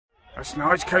That's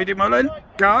nice, Cody Mullen.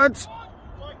 Guards.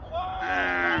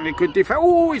 And a good defense.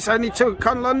 Oh, it's only took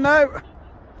Coton now.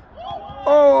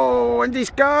 Oh, and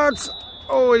his guards.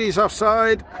 Oh, and he's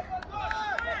offside.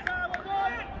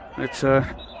 It's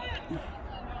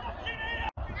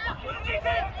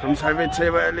comes over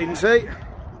to Lindsay.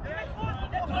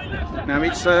 Now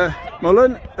it's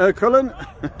Cullen.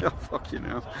 Oh, fuck you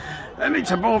now. And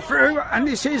it's a ball through, and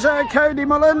this is Cody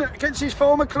Mullen against his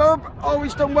former club. Oh,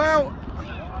 he's done well.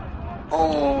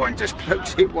 Oh, and just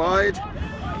pokes it wide.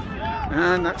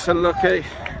 And that's unlucky.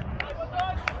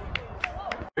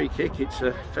 Free kick, it's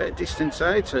a fair distance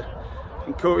out.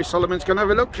 And Corey Solomon's going to have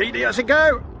a look. Keeley has a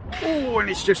go. Oh, and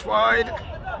it's just wide.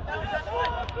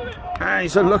 And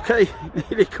he's unlucky.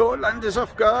 Nearly caught Landers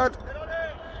off guard.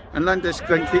 And Landers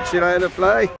then kicks it out of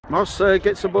play. Moss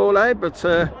gets the ball out, but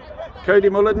Cody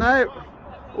Mullen now.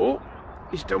 Oh,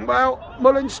 he's done well.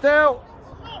 Mullen still.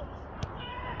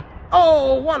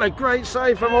 Oh, what a great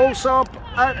save from Allsop.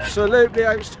 Absolutely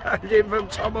outstanding from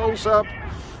Tom Allsop.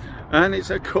 And it's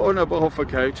a corner ball for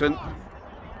Coton.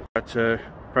 Got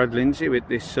Brad Lindsay with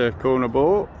this corner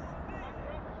ball.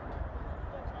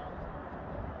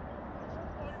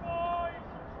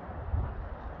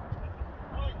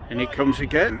 And it comes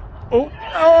again. Oh,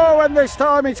 and this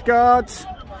time it's guards.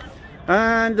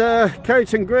 And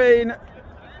Coton Green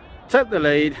took the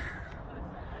lead.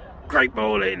 Great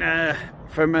ball in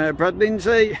from Brad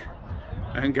Lindsay.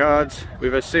 And guards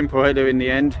with a simple header in the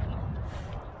end.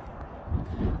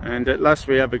 And at last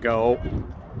we have a goal.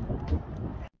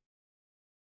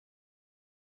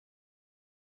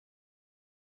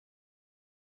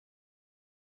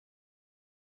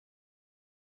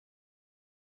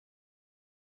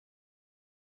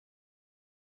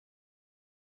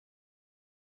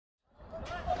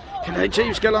 Can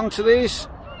Jeeves get on to this?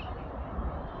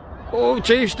 Oh,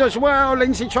 Jeeves does well.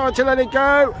 Lindsay tried to let it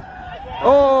go.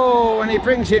 Oh, and he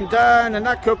brings him down, and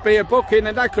that could be a booking,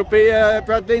 and that could be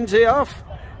Brad Lindsay off.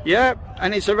 Yep,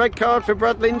 and it's a red card for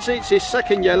Brad Lindsay. It's his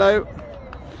second yellow.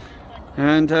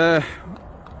 And,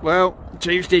 well,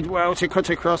 Jeeves did well to cut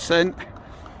across then.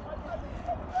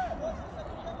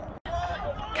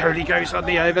 Cody goes on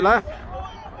the overlap.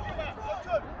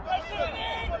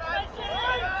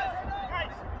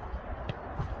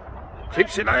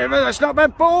 Clips it over, that's not a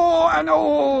bad ball, and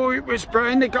oh, it was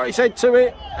Brown that got his head to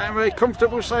it, and a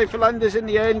comfortable save for Landers in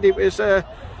the end. It was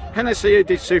Hennessy who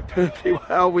did superbly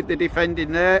well with the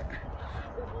defending there.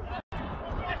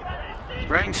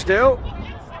 Brown still,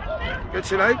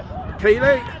 gets it out,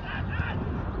 Keeley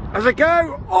has a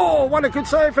go. Oh, what a good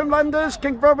save from Landers.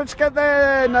 Can Roberts get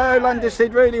there? No, Landers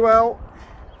did really well.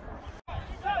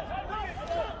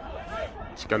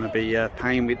 It's going to be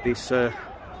pain with this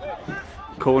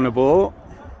corner ball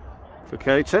for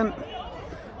Coton,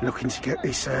 looking to get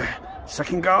this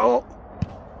second goal,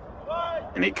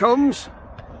 and it comes,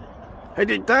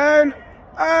 headed down,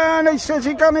 and he says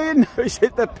he gone in. He's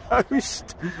hit the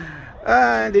post,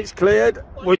 and it's cleared.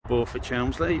 Ball for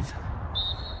Chelmsley. It's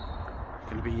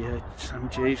going to be Sam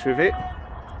Jeeves with it.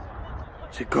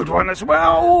 It's a good one as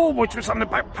well, which was on the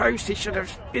back post. He should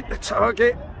have hit the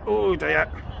target. Oh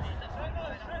dear.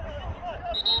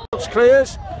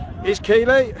 Clears. Is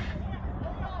Keeley.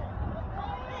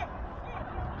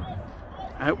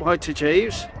 Out wide to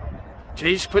Jeeves.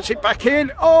 Jeeves puts it back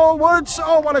in. Oh, Woods.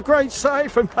 Oh, what a great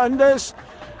save from Landers.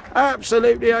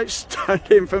 Absolutely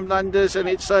outstanding from Landers, and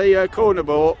it's a corner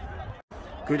ball.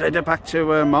 Good header back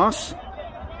to Moss.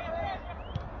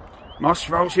 Moss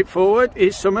rolls it forward.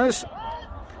 Here's Summers.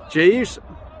 Jeeves.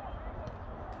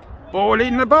 Ball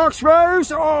in the box.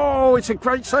 Rose. Oh, it's a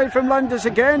great save from Landers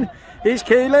again. Here's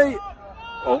Keeley.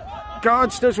 Oh,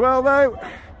 guards does well though.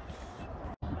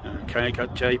 Okay,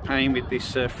 got Jay Payne with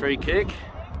this free kick.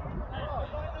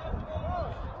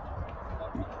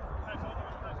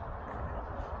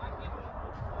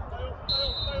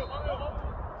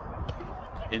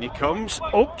 In he comes.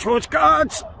 Oh, towards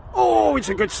guards. Oh, it's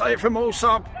a good save from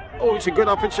Allsop. Oh, it's a good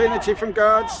opportunity from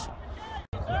guards.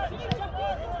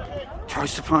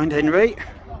 Tries to find Henry.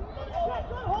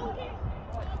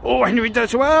 Oh, Henry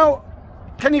does well.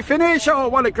 Can he finish? Oh,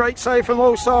 what a great save from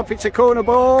Allsop. It's a corner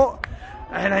ball.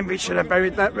 And Henry should have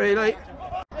buried that, really.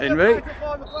 Henry.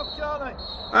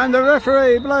 And the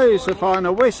referee blows the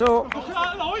final whistle.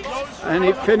 And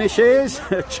it finishes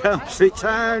Chelmsley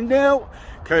Town 0.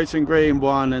 Coton Green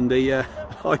 1, and the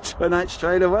lights went out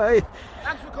straight away.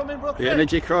 Thanks for coming, Brooke. The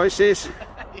energy crisis.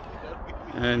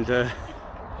 And,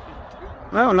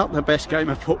 well, not the best game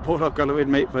of football, I've got to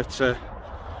admit, but it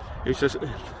was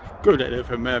a good header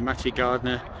from Matty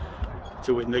Gardner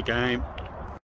to win the game.